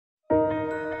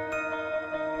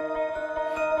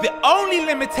The only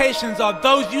limitations are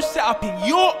those you set up in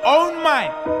your own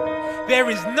mind. There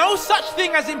is no such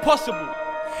thing as impossible.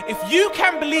 If you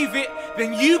can believe it,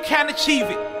 then you can achieve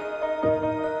it.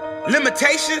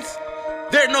 Limitations?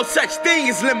 There are no such thing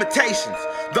as limitations.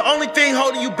 The only thing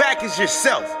holding you back is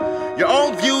yourself. Your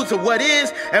own views of what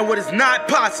is and what is not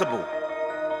possible.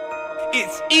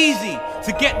 It's easy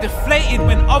to get deflated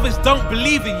when others don't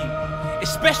believe in you,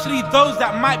 especially those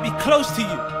that might be close to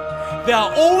you. There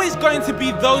are always going to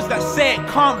be those that say it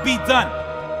can't be done.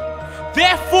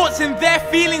 Their thoughts and their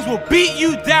feelings will beat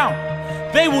you down.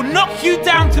 They will knock you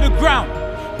down to the ground.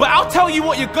 But I'll tell you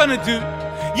what you're gonna do.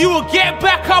 You will get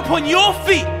back up on your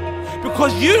feet,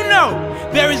 because you know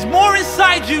there is more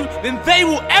inside you than they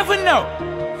will ever know.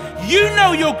 You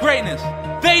know your greatness.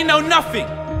 They know nothing.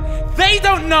 They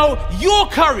don't know your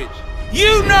courage.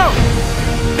 You know.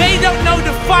 They don't know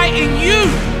the fight in you.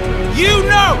 You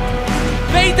know.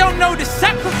 They don't know the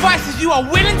sacrifices you are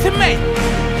willing to make.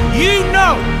 You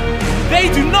know. They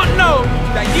do not know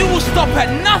that you will stop at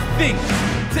nothing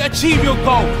to achieve your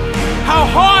goal. How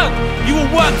hard you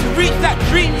will work to reach that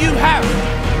dream you have.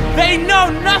 They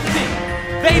know nothing.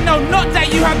 They know not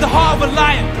that you have the heart of a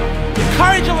lion, the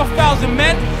courage of 1,000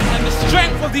 men, and the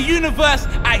strength of the universe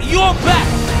at your back.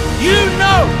 You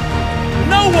know.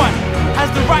 No one has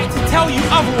the right to tell you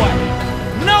otherwise.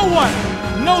 No one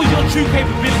knows your true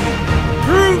capability.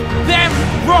 Prove them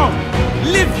wrong.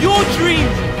 Live your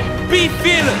dreams. Be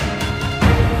fearless.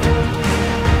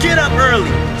 Get up early,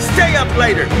 stay up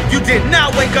later. You did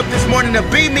not wake up this morning to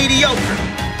be mediocre.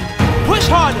 Push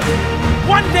harder.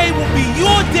 One day will be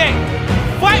your day.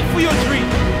 Fight for your dream.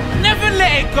 Never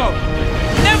let it go.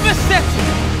 Never settle.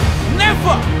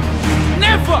 Never,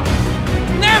 never,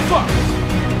 never.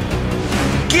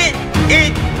 Get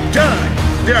it done.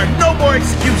 There are no more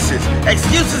excuses.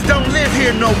 Excuses don't live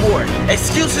here no more.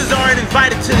 Excuses aren't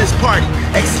invited to this party.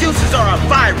 Excuses are a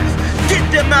virus. Get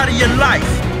them out of your life.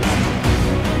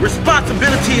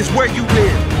 Responsibility is where you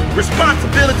live.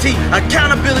 Responsibility,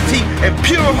 accountability, and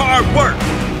pure hard work.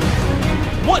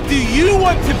 What do you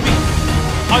want to be?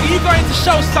 Are you going to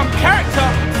show some character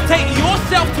to take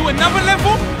yourself to another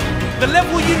level? The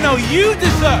level you know you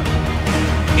deserve.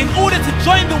 In order to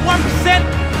join the 1%,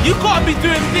 you gotta be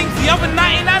doing things the other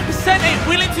 99% ain't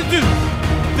willing to do.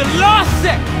 The last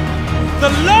second, the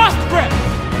last breath,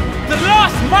 the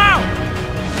last mile.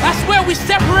 That's where we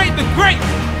separate the great.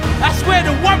 That's where the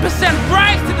 1%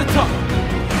 rise to the top.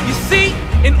 You see,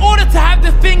 in order to have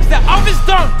the things that others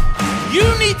don't, you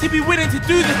need to be willing to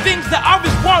do the things that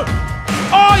others won't.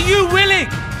 Are you willing?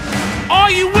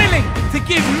 Are you willing to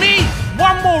give me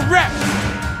one more rep?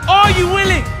 Are you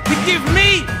willing to give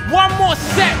me one more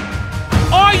set?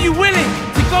 Are you willing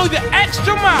to go the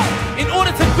extra mile in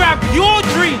order to grab your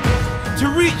dream,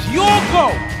 to reach your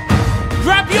goal?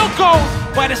 Grab your goal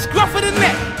by the scruff of the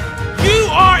neck. You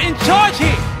are in charge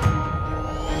here.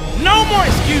 No more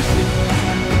excuses.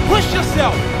 Push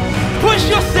yourself. Push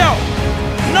yourself.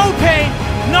 No pain,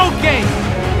 no gain.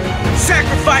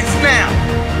 Sacrifice now.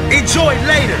 Enjoy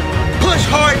later. Push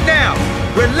hard now.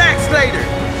 Relax later.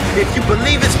 If you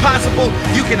believe it's possible,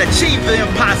 you can achieve the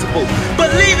impossible.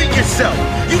 Believe in yourself.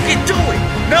 You can do it.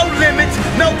 No limits,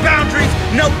 no boundaries,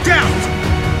 no doubts.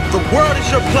 The world is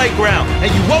your playground,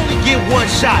 and you only get one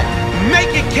shot.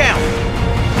 Make it count.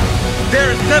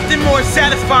 There is nothing more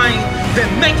satisfying than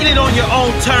making it on your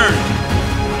own terms.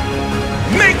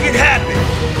 Make it happen.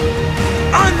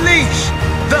 Unleash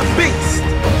the beast.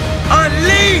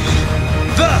 Unleash